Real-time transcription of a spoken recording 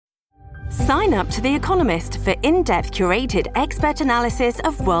Sign up to The Economist for in-depth curated expert analysis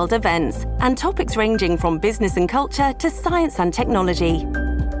of world events and topics ranging from business and culture to science and technology.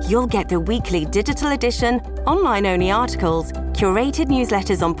 You'll get the weekly digital edition, online-only articles, curated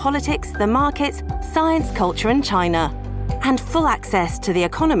newsletters on politics, the markets, science, culture and China, and full access to The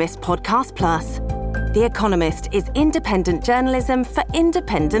Economist Podcast Plus. The Economist is independent journalism for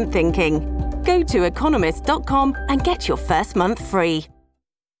independent thinking. Go to economist.com and get your first month free.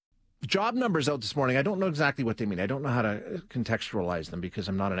 Job numbers out this morning. I don't know exactly what they mean. I don't know how to contextualize them because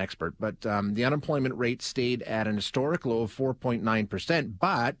I'm not an expert. But the unemployment rate stayed at an historic low of 4.9%.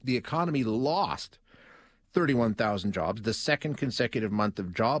 But the economy lost 31,000 jobs, the second consecutive month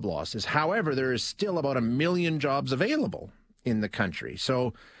of job losses. However, there is still about 1 million jobs available in the country.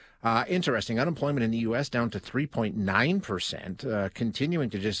 So interesting. Unemployment in the U.S. down to 3.9%,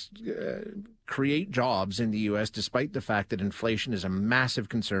 continuing to just create jobs in the U.S. despite the fact that inflation is a massive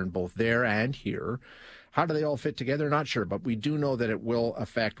concern both there and here. How do they all fit together? Not sure, but we do know that it will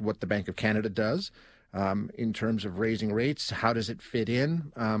affect what the Bank of Canada does in terms of raising rates. How does it fit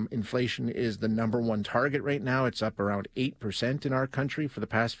in? Inflation is the number one target right now. It's up around 8% in our country for the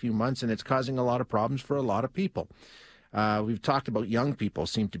past few months, and it's causing a lot of problems for a lot of people. We've talked about young people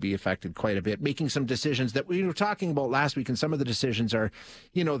seem to be affected quite a bit, making some decisions that we were talking about last week. And some of the decisions are,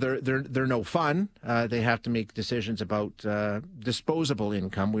 they're no fun. They have to make decisions about disposable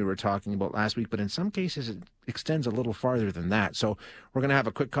income we were talking about last week. But in some cases, it extends a little farther than that. So we're going to have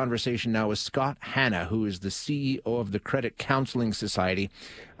a quick conversation now with Scott Hanna, who is the CEO of the Credit Counseling Society.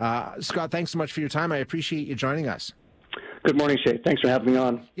 Scott, thanks so much for your time. I appreciate you joining us. Good morning, Shay. Thanks for having me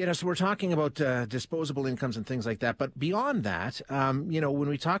on. So we're talking about disposable incomes and things like that. But beyond that, when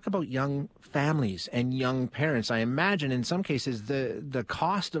we talk about young families and young parents, I imagine in some cases the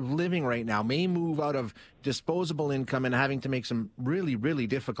cost of living right now may move out of disposable income and having to make some really, really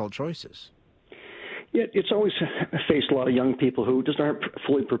difficult choices. Yeah, it's always faced a lot of young people who just aren't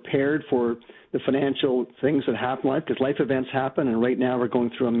fully prepared for the financial things that happen in life, because life events happen, and right now we're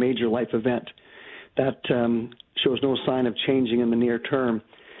going through a major life event that shows no sign of changing in the near term.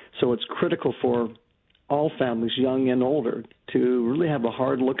 So it's critical for all families, young and older, to really have a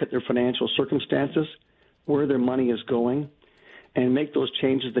hard look at their financial circumstances, where their money is going, and make those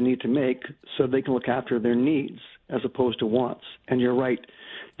changes they need to make so they can look after their needs as opposed to wants. And you're right,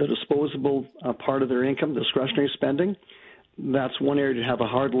 the disposable part of their income, discretionary spending, that's one area to have a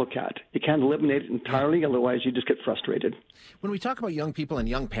hard look at. You can't eliminate it entirely, otherwise you just get frustrated. When we talk about young people and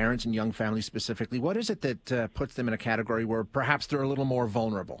young parents and young families specifically, what is it that puts them in a category where perhaps they're a little more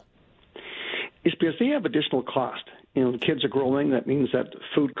vulnerable? It's because they have additional cost. The kids are growing. That means that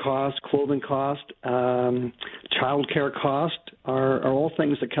food cost, clothing cost, child care cost are all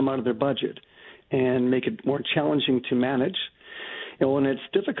things that come out of their budget and make it more challenging to manage. And it's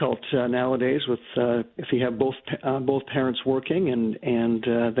difficult nowadays with if you have both parents working,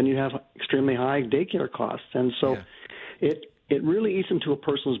 and then you have extremely high daycare costs, and so it really eats into a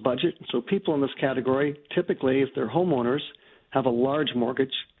person's budget. So people in this category, typically, if they're homeowners, have a large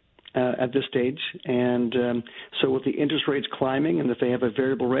mortgage at this stage, and so with the interest rates climbing, and if they have a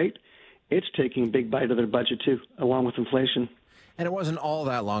variable rate, it's taking a big bite of their budget too, along with inflation. And it wasn't all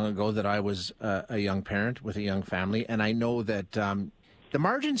that long ago that I was a young parent with a young family, and I know that the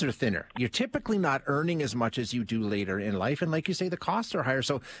margins are thinner. You're typically not earning as much as you do later in life, and like you say, the costs are higher.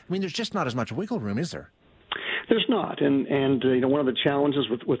 So, there's just not as much wiggle room, is there? There's not, and one of the challenges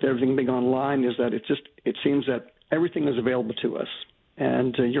with everything being online is that it seems that everything is available to us,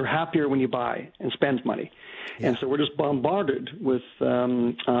 and you're happier when you buy and spend money. Yeah. And so we're just bombarded with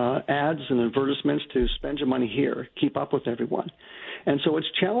ads and advertisements to spend your money here, keep up with everyone. And so it's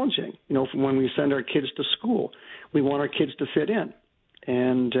challenging. When we send our kids to school, we want our kids to fit in.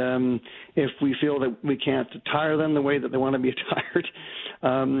 And if we feel that we can't attire them the way that they want to be attired,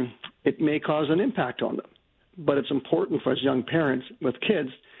 it may cause an impact on them. But it's important for us young parents with kids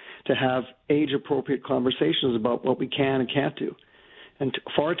to have age-appropriate conversations about what we can and can't do. And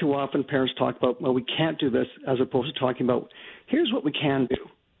far too often parents talk about, well, we can't do this, as opposed to talking about, here's what we can do.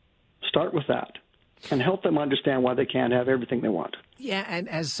 Start with that and help them understand why they can't have everything they want. Yeah, and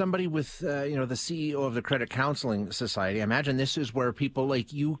as somebody with, the CEO of the Credit Counseling Society, I imagine this is where people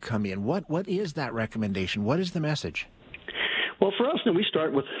like you come in. What is that recommendation? What is the message? Well, for us, we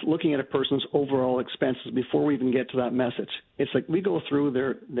start with looking at a person's overall expenses before we even get to that message. It's like we go through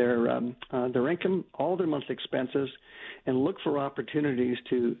their income, all their monthly expenses, and look for opportunities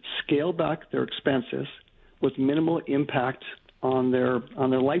to scale back their expenses with minimal impact on their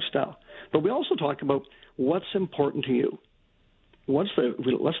lifestyle. But we also talk about what's important to you. Let's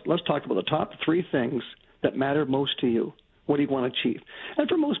talk about the top 3 things that matter most to you. What do you want to achieve? And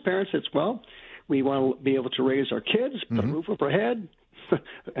for most parents, it's, well, we want to be able to raise our kids, put a roof over our head,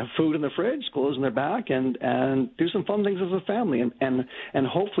 have food in the fridge, clothes in their back, and do some fun things as a family, and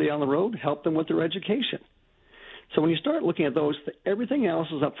hopefully on the road help them with their education. So when you start looking at those, everything else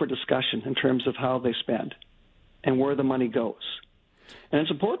is up for discussion in terms of how they spend and where the money goes. And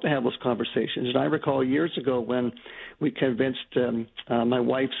it's important to have those conversations. And I recall years ago when we convinced my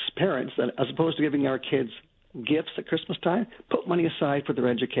wife's parents that as opposed to giving our kids gifts at Christmas time, put money aside for their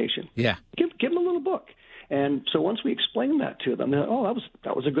education. Yeah. Give them a little book. And so once we explained that to them, they're like, oh,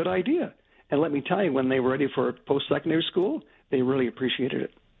 that was a good idea. And let me tell you, when they were ready for post-secondary school, they really appreciated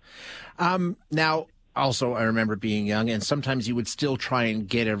it. Now, also, I remember being young, and sometimes you would still try and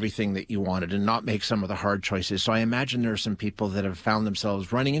get everything that you wanted and not make some of the hard choices. So I imagine there are some people that have found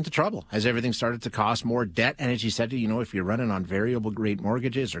themselves running into trouble as everything started to cost more debt. And as you said, if you're running on variable rate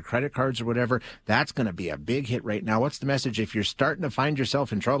mortgages or credit cards or whatever, that's going to be a big hit right now. What's the message if you're starting to find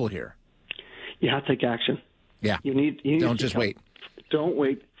yourself in trouble here? You have to take action. Yeah. You need Don't just wait. Don't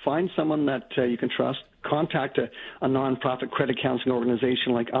wait. Find someone that you can trust. Contact a nonprofit credit counseling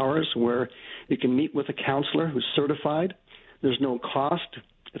organization like ours where you can meet with a counselor who's certified. There's no cost.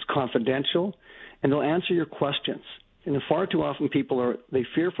 It's confidential. And they'll answer your questions. And far too often people they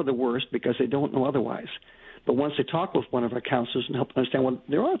fear for the worst because they don't know otherwise. But once they talk with one of our counselors and help them understand, well,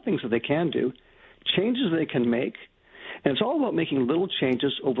 there are things that they can do, changes they can make, and it's all about making little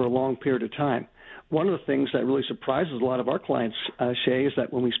changes over a long period of time. One of the things that really surprises a lot of our clients, Shay, is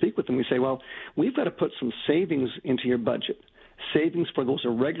that when we speak with them, we say, well, we've got to put some savings into your budget, savings for those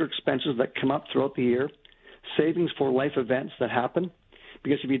irregular expenses that come up throughout the year, savings for life events that happen,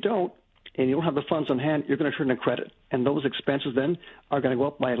 because if you don't, and you don't have the funds on hand, you're going to turn in credit. And those expenses then are going to go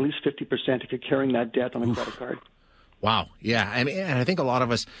up by at least 50% if you're carrying that debt on a credit card. Wow. Yeah. And I think a lot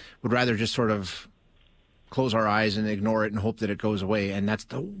of us would rather just sort of close our eyes and ignore it and hope that it goes away. And that's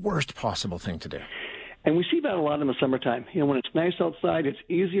the worst possible thing to do. And we see that a lot in the summertime. When it's nice outside, it's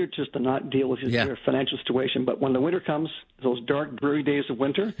easier just to not deal with your financial situation. But when the winter comes, those dark, dreary days of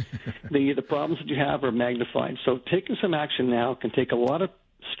winter, the problems that you have are magnified. So taking some action now can take a lot of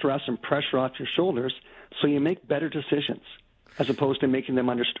stress and pressure off your shoulders so you make better decisions as opposed to making them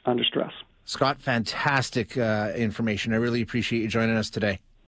under stress. Scott, fantastic information. I really appreciate you joining us today.